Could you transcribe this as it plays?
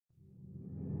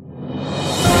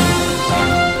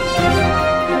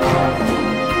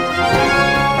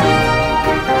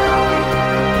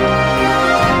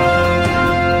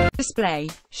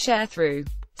Sharethrough.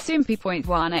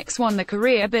 Soompi.1x1 The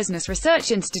Korea Business Research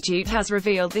Institute has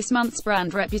revealed this month's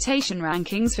brand reputation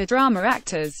rankings for drama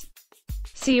actors.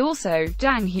 See also,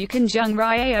 Dang Hyukan Jung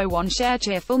Ryo One Share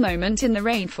Cheerful Moment in the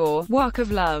Rain for Walk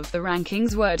of Love. The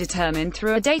rankings were determined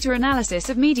through a data analysis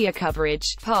of media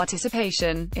coverage,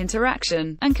 participation,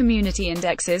 interaction, and community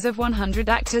indexes of 100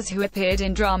 actors who appeared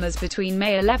in dramas between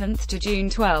May 11th to June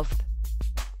 12th.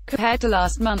 Compared to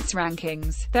last month's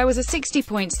rankings, there was a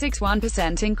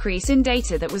 60.61% increase in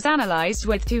data that was analyzed,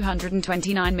 with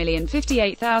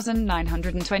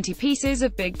 229,058,920 pieces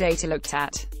of big data looked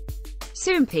at.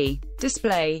 Soompi.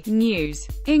 Display. News.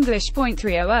 English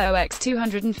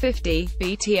 .300x250,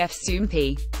 BTF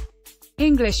Soompi.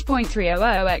 English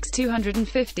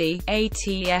 .300x250,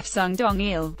 ATF Sung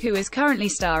Dong-il, who is currently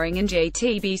starring in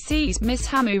JTBC's Miss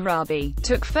Hammurabi,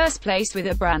 took first place with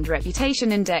a brand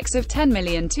reputation index of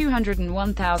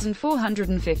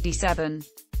 10,201,457.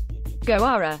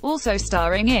 Goara, also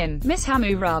starring in Miss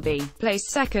Hammurabi, placed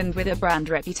second with a brand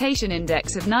reputation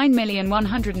index of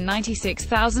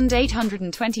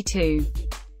 9,196,822.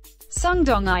 Sung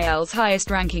Dong-il's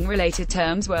highest-ranking related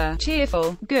terms were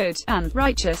cheerful, good, and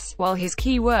righteous, while his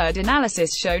keyword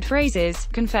analysis showed phrases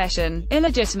confession,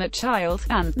 illegitimate child,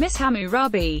 and Miss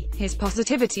Hammurabi. His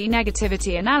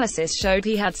positivity-negativity analysis showed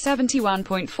he had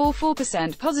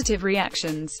 71.44% positive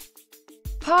reactions.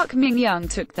 Park Min-young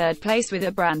took third place with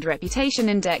a brand reputation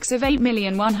index of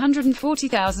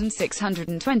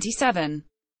 8,140,627.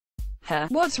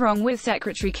 What's Wrong with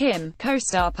Secretary Kim,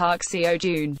 co-star Park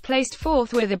Seo-joon, placed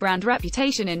fourth with a brand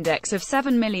reputation index of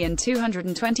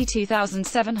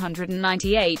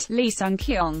 7,222,798. Lee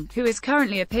Sung-kyung, who is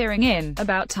currently appearing in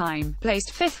About Time,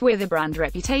 placed fifth with a brand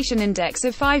reputation index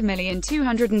of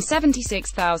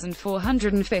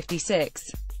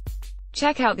 5,276,456.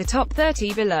 Check out the top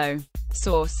 30 below.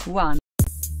 Source: 1.